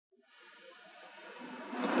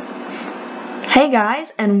Hey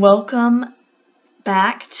guys, and welcome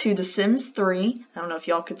back to The Sims 3. I don't know if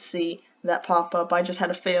y'all could see that pop up. I just had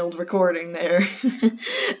a failed recording there.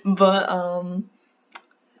 But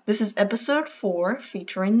this is episode 4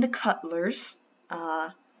 featuring the Cutlers.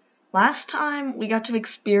 Last time we got to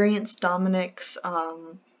experience Dominic's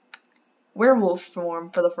werewolf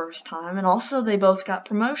form for the first time, and also they both got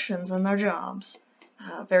promotions in their jobs.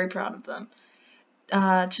 Very proud of them.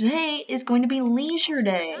 Today is going to be leisure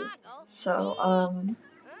day, so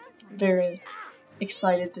very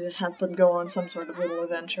excited to have them go on some sort of little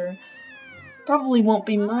adventure. Probably won't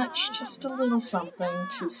be much, just a little something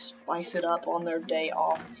to spice it up on their day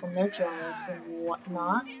off from their jobs and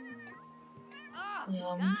whatnot.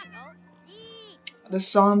 The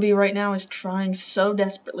zombie right now is trying so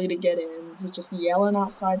desperately to get in. He's just yelling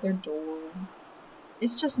outside their door.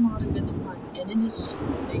 It's just not a good time, and it is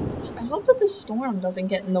storming. I hope that this storm doesn't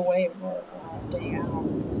get in the way of our day out.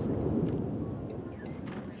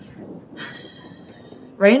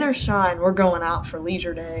 Rain or shine, we're going out for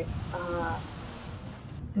leisure day.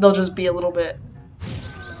 They'll just be a little bit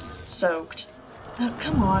soaked. Oh,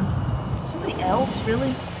 come on. Somebody else,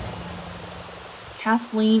 really?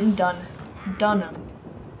 Kathleen Dunham.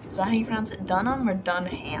 Is that how you pronounce it? Dunham or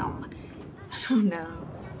Dunham? I don't know.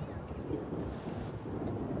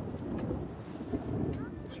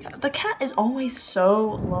 The cat is always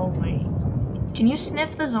so lonely. Can you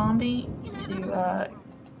sniff the zombie to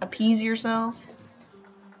appease yourself?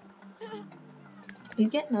 Are you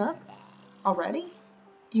getting up already?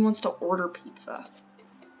 He wants to order pizza.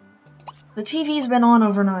 The TV's been on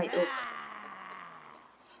overnight. Ugh.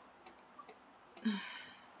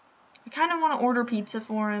 I kind of want to order pizza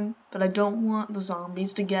for him, but I don't want the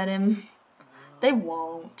zombies to get him. They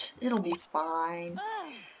won't. It'll be fine.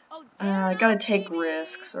 I gotta take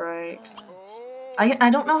risks, right? I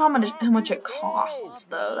don't know how much it costs,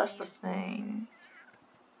 though. That's the thing.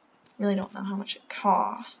 Really don't know how much it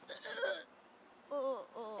costs.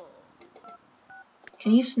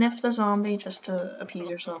 Can you sniff the zombie just to appease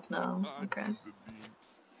yourself? No? Okay.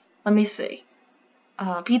 Let me see.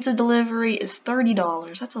 Pizza delivery is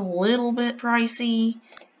 $30. That's a little bit pricey,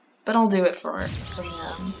 but I'll do it for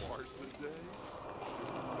him.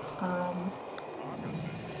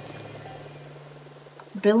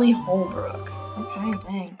 Billy Holbrook. Okay,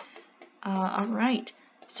 dang. Alright.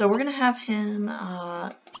 So we're gonna have him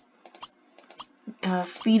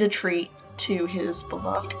feed a treat to his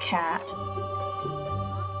beloved cat.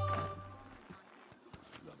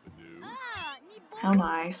 How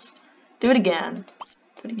nice. Do it again.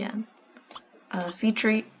 Do it again. Feed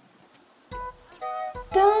treat.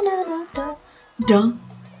 Da da da da da.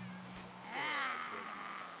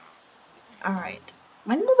 Alright.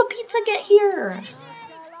 When will the pizza get here?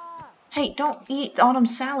 Hey, don't eat the autumn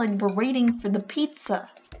salad. We're waiting for the pizza.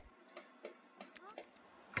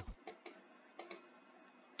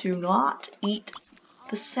 Do not eat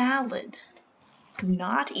the salad. Do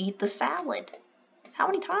not eat the salad. How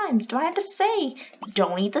many times do I have to say,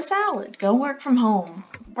 don't eat the salad? Go work from home.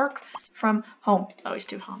 Work from home. Oh, he's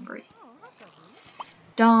too hungry.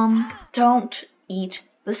 Don't eat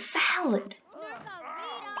the salad.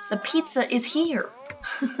 The pizza is here.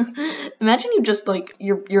 Imagine you just like,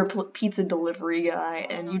 you're a pizza delivery guy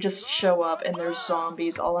and you just show up and there's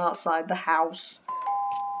zombies all outside the house.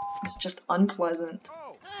 It's just unpleasant.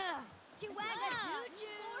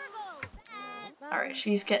 Alright,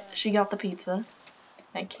 she got the pizza.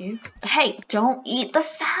 Thank you. Hey, don't eat the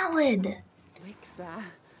salad!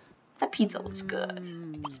 That pizza looks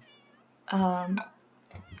good.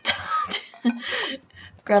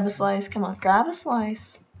 Grab a slice. Come on, grab a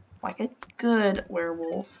slice. Like a good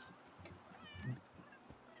werewolf.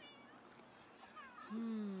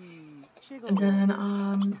 And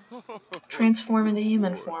then, transform into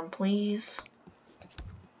human form, please.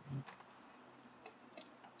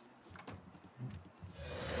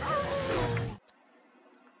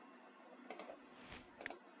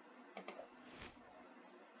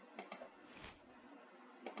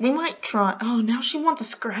 We might try. Oh, now she wants a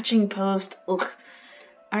scratching post. Ugh.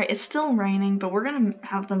 Alright, it's still raining, but we're gonna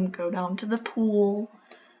have them go down to the pool.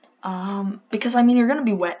 Because, I mean, you're gonna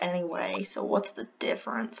be wet anyway, so what's the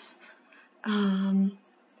difference? So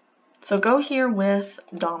go here with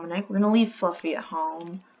Dominic. We're gonna leave Fluffy at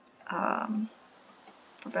home.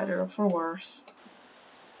 For better or for worse.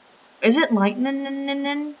 Is it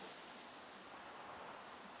lightning?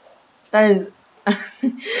 That is... oh,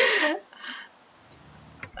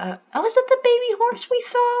 is that the baby horse we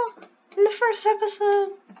saw in the first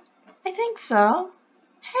episode? I think so.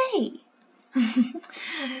 Hey!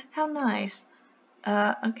 How nice.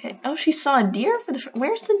 Okay. Oh, she saw a deer for the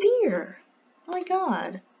where's the deer? Oh my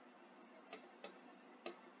god.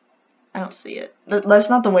 I don't see it. That's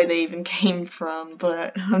not the way they even came from,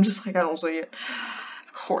 but I'm just like, I don't see it.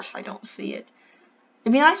 Of course I don't see it.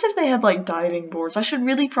 It'd be nice if they had like diving boards. I should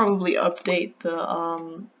really probably update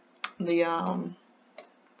the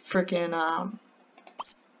freaking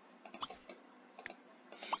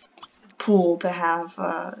pool to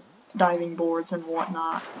have diving boards and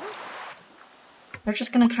whatnot. They're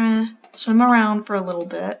just gonna kind of swim around for a little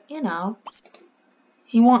bit, you know.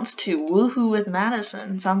 He wants to woohoo with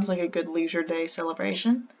Madison. Sounds like a good leisure day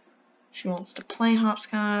celebration. She wants to play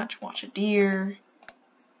hopscotch, watch a deer.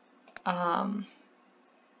 I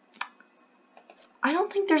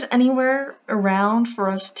don't think there's anywhere around for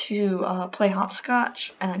us to play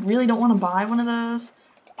hopscotch, and I really don't want to buy one of those,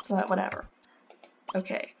 but whatever.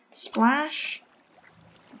 Okay, splash.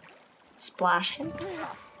 Splash him.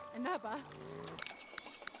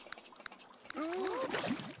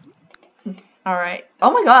 Alright.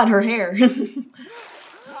 Oh my god, her hair.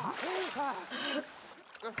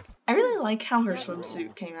 I really like how her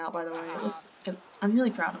swimsuit came out, by the way. I'm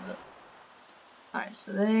really proud of it. Alright,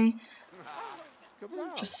 so they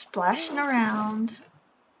just splashing around.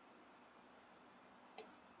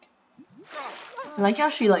 I like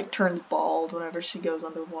how she like turns bald whenever she goes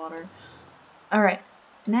underwater. Alright,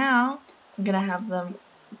 now I'm gonna have them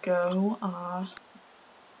go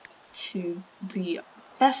to the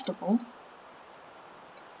festival.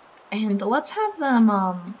 And let's have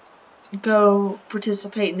them go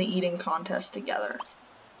participate in the eating contest together.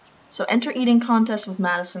 So enter eating contest with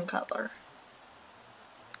Madison Cutler.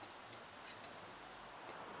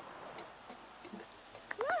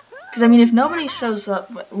 Because I mean, if nobody shows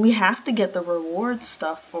up, we have to get the reward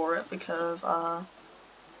stuff for it because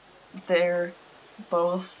they're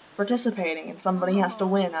both participating and somebody has to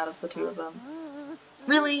win out of the two of them.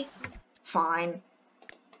 Really? Fine.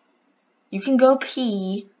 You can go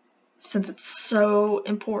pee. Since it's so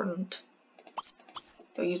important.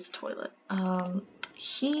 Go use the toilet.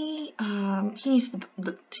 He needs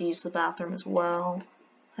to use the bathroom as well.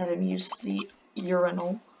 Have him use the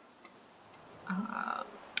urinal.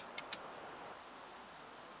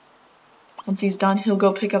 Once he's done, he'll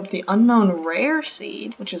go pick up the unknown rare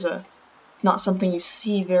seed, which is not something you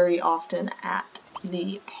see very often at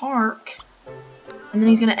the park. And then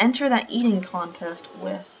he's gonna enter that eating contest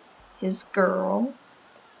with his girl.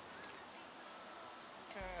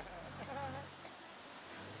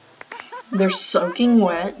 They're soaking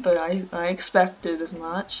wet, but I expected as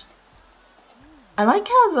much. I like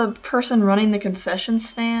how the person running the concession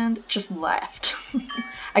stand just left.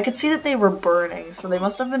 I could see that they were burning, so they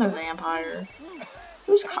must have been a vampire.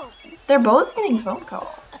 They're both getting phone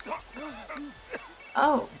calls.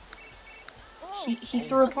 Oh. He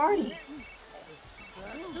threw a party.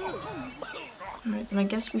 Alright, then I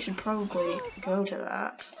guess we should probably go to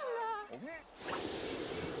that.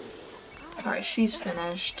 Alright, she's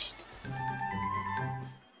finished.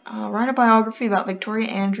 Write a biography about Victoria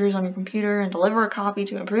Andrews on your computer and deliver a copy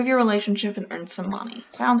to improve your relationship and earn some money.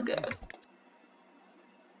 Sounds good.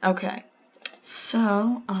 Okay.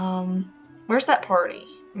 So, where's that party?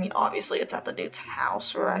 I mean, obviously it's at the dude's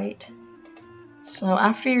house, right? So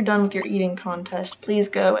after you're done with your eating contest, please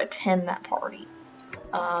go attend that party.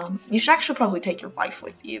 You should actually probably take your wife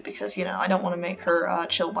with you because, you know, I don't want to make her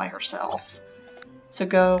chill by herself. So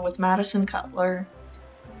go with Madison Cutler.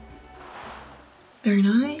 Very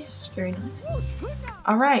nice, very nice.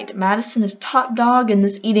 Alright, Madison is top dog in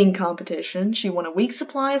this eating competition. She won a week's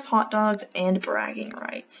supply of hot dogs and bragging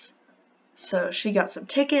rights. So she got some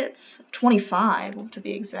tickets, 25 to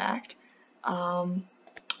be exact. And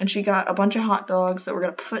she got a bunch of hot dogs that we're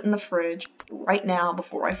going to put in the fridge right now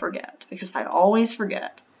before I forget, because I always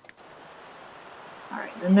forget.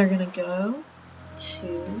 Alright, then they're going to go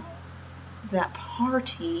to that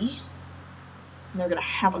party. And they're gonna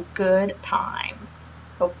have a good time.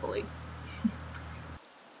 Hopefully.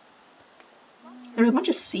 There's a bunch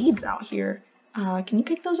of seeds out here. Can you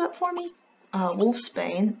pick those up for me?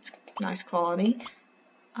 Wolfsbane. It's nice quality.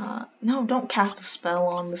 No, don't cast a spell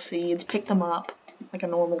on the seeds. Pick them up like a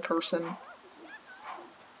normal person.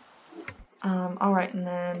 Alright, and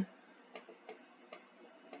then...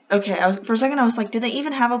 Okay, for a second I was like, did they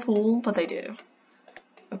even have a pool? But they do.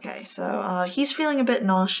 Okay, so he's feeling a bit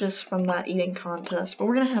nauseous from that eating contest, but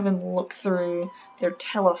we're gonna have him look through their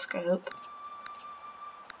telescope.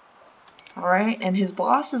 Alright, and his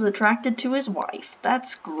boss is attracted to his wife.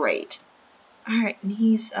 That's great. Alright, and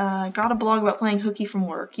he's got a blog about playing hooky from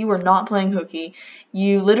work. You are not playing hooky.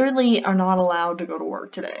 You literally are not allowed to go to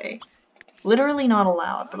work today. Literally not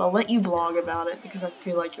allowed, but I'll let you blog about it because I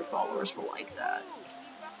feel like your followers will like that.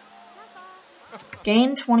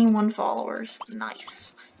 Gain 21 followers.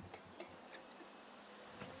 Nice.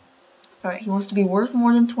 Alright, he wants to be worth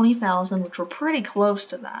more than 20,000, which we're pretty close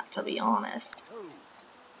to that, to be honest.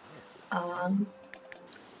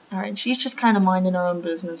 Alright, she's just kind of minding her own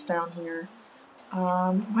business down here.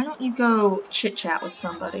 Why don't you go chit-chat with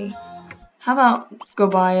somebody? How about go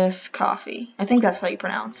buy us coffee? I think that's how you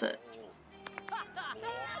pronounce it.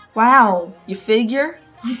 Wow, you figure?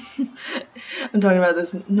 I'm talking about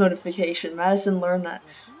this notification. Madison learned that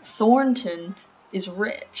Thornton is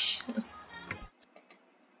rich.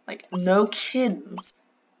 Like, no kidding.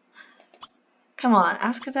 Come on,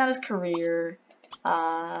 ask about his career.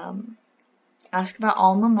 Ask about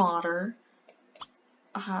alma mater.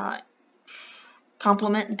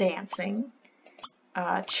 Compliment dancing.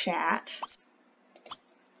 Chat.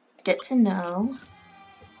 Get to know.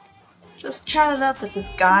 Just chat it up with this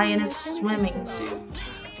guy in his swimming suit.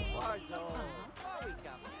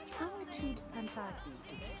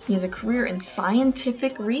 He has a career in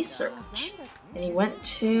scientific research, and he went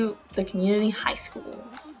to the community high school.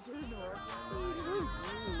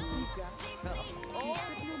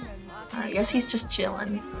 I guess he's just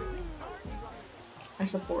chilling. I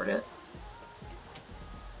support it.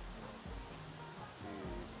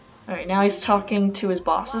 Alright, now he's talking to his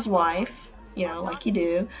boss's wife. You know, like you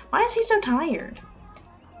do. Why is he so tired?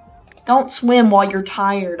 Don't swim while you're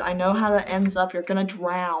tired. I know how that ends up. You're gonna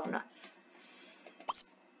drown.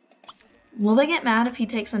 Will they get mad if he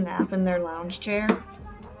takes a nap in their lounge chair?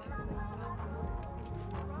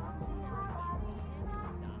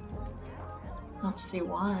 I don't see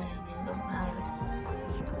why. I mean, it doesn't matter.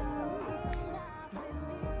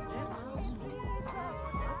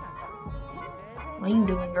 What are you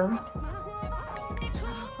doing, girl?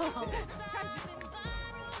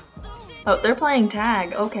 Oh, they're playing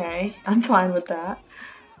tag. Okay, I'm fine with that.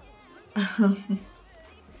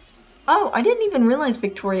 Oh, I didn't even realize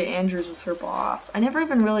Victoria Andrews was her boss. I never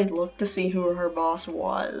even really looked to see who her boss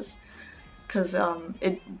was, cause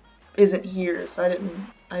it isn't here, so I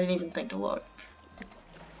didn't even think to look.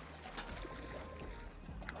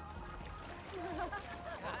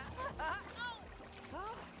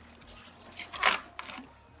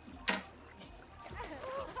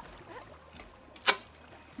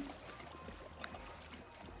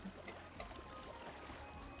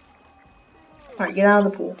 Alright, get out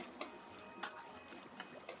of the pool.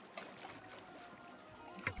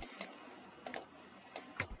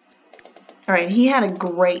 Alright, he had a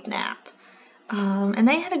great nap. And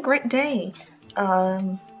they had a great day.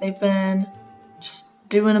 They've been just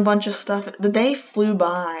doing a bunch of stuff. The day flew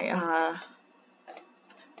by.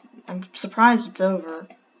 I'm surprised it's over.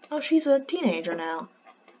 Oh, she's a teenager now.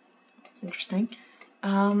 Interesting.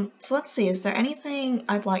 So let's see, is there anything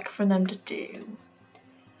I'd like for them to do?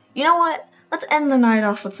 You know what? Let's end the night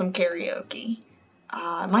off with some karaoke.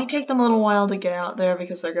 It might take them a little while to get out there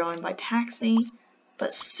because they're going by taxi,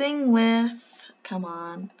 but sing with... Come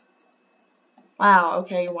on. Wow,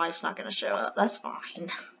 okay, your wife's not gonna show up. That's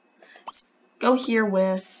fine. Go here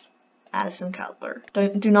with Madison Cutler.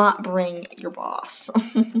 Do not bring your boss.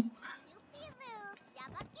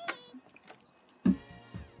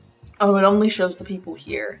 Oh, it only shows the people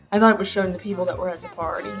here. I thought it was showing the people that were at the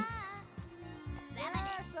party.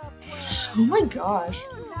 Oh my gosh.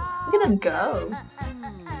 Look at him go.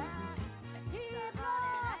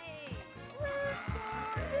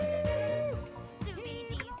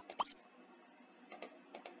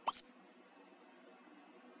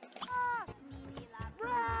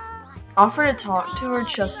 Offer to talk to her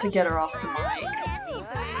just to get her off the mic.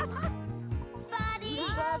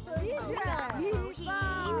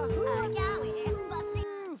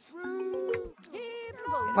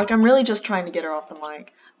 Like, I'm really just trying to get her off the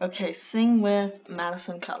mic. Okay, sing with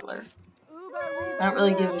Madison Cutler. I don't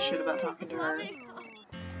really give a shit about talking to her.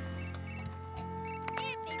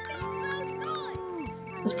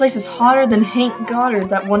 This place is hotter than Hank Goddard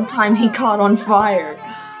that one time he caught on fire.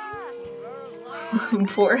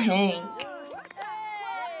 Poor Hank.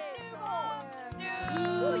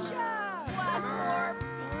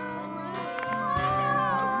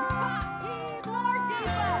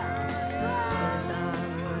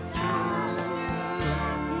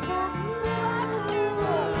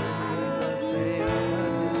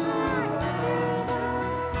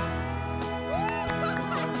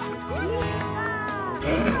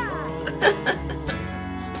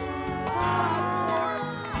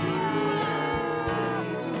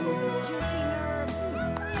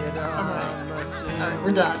 Alright,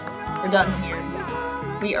 we're done. We're done here.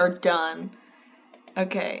 We are done.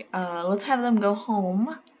 Okay, let's have them go home.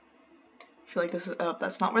 I feel like this is... Oh,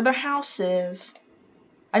 that's not where their house is.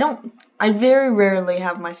 I very rarely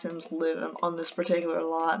have my Sims live on this particular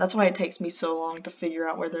lot. That's why it takes me so long to figure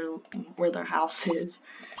out where their house is.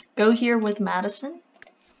 Go here with Madison,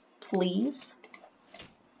 please.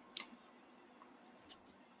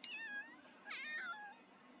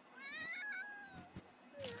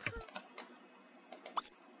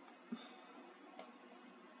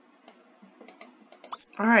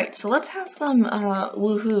 Alright, so let's have them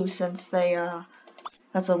woohoo, since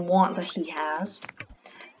that's a want that he has.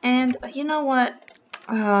 And you know what?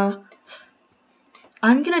 I'm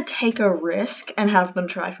gonna take a risk and have them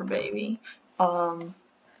try for baby. I'm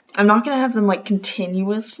not gonna have them like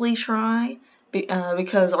continuously try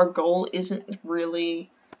because our goal isn't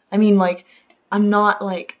really. I mean, like, I'm not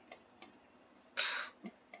like.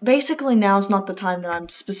 Basically, now's not the time that I'm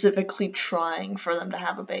specifically trying for them to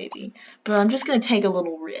have a baby, but I'm just gonna take a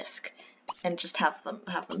little risk and just have them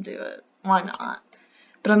do it. Why not?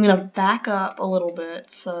 But I'm gonna back up a little bit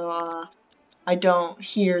so I don't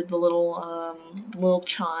hear the little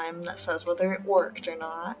chime that says whether it worked or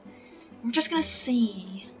not. We're just gonna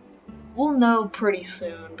see. We'll know pretty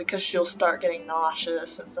soon because she'll start getting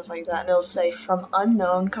nauseous and stuff like that, and it'll say from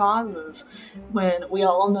unknown causes when we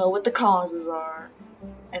all know what the causes are.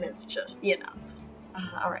 And it's just, you know.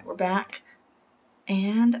 Alright, we're back.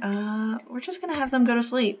 And we're just gonna have them go to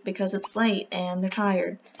sleep because it's late and they're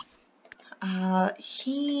tired.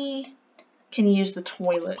 He can use the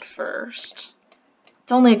toilet first.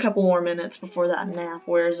 It's only a couple more minutes before that nap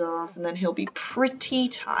wears off, and then he'll be pretty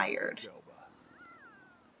tired.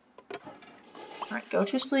 Alright, go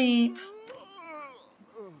to sleep.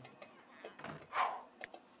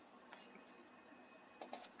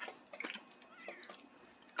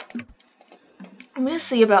 I'm gonna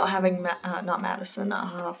see about having not Madison,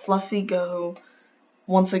 Fluffy go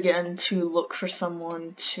once again to look for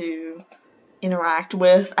someone to interact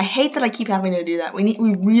with. I hate that I keep having to do that. We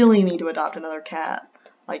really need to adopt another cat,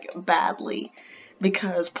 like badly,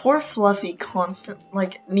 because poor Fluffy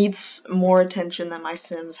needs more attention than my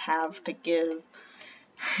Sims have to give,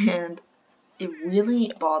 and it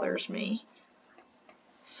really bothers me.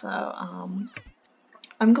 So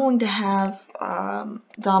I'm going to have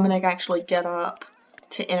Dominic actually get up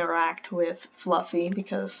to interact with Fluffy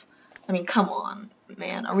because, I mean, come on,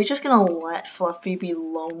 man. Are we just gonna let Fluffy be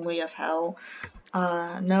lonely as hell?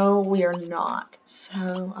 No, we are not.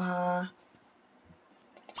 So,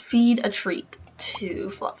 feed a treat to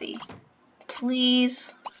Fluffy.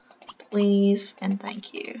 Please, please, and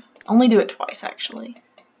thank you. Only do it twice, actually.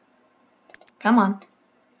 Come on.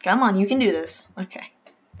 Come on, you can do this. Okay.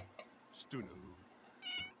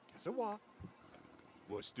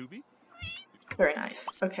 Very nice.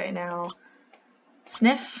 Okay, now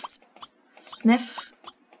sniff, sniff,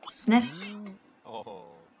 sniff. Oh.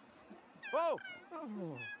 Oh.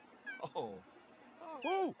 Oh. Oh.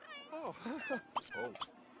 Oh.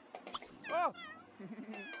 Oh.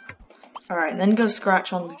 Alright, then go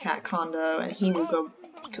scratch on the cat condo and he will go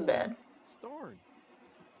to bed.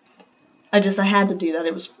 I had to do that.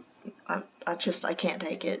 It was, I can't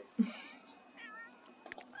take it.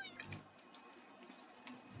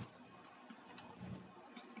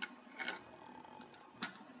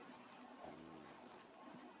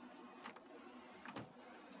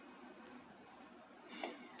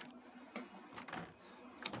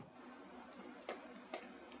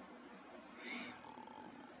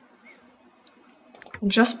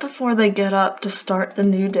 Just before they get up to start the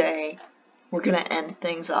new day, we're gonna end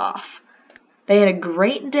things off. They had a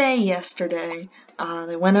great day yesterday.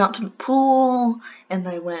 They went out to the pool, and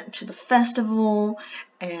they went to the festival,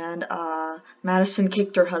 and Madison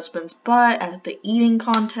kicked her husband's butt at the eating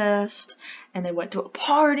contest, and they went to a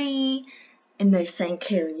party, and they sang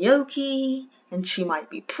karaoke, and she might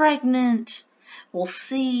be pregnant. We'll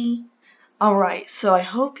see. Alright, so I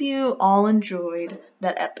hope you all enjoyed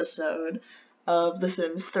that episode of The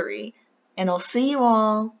Sims 3, and I'll see you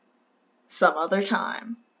all some other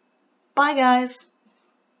time. Bye, guys!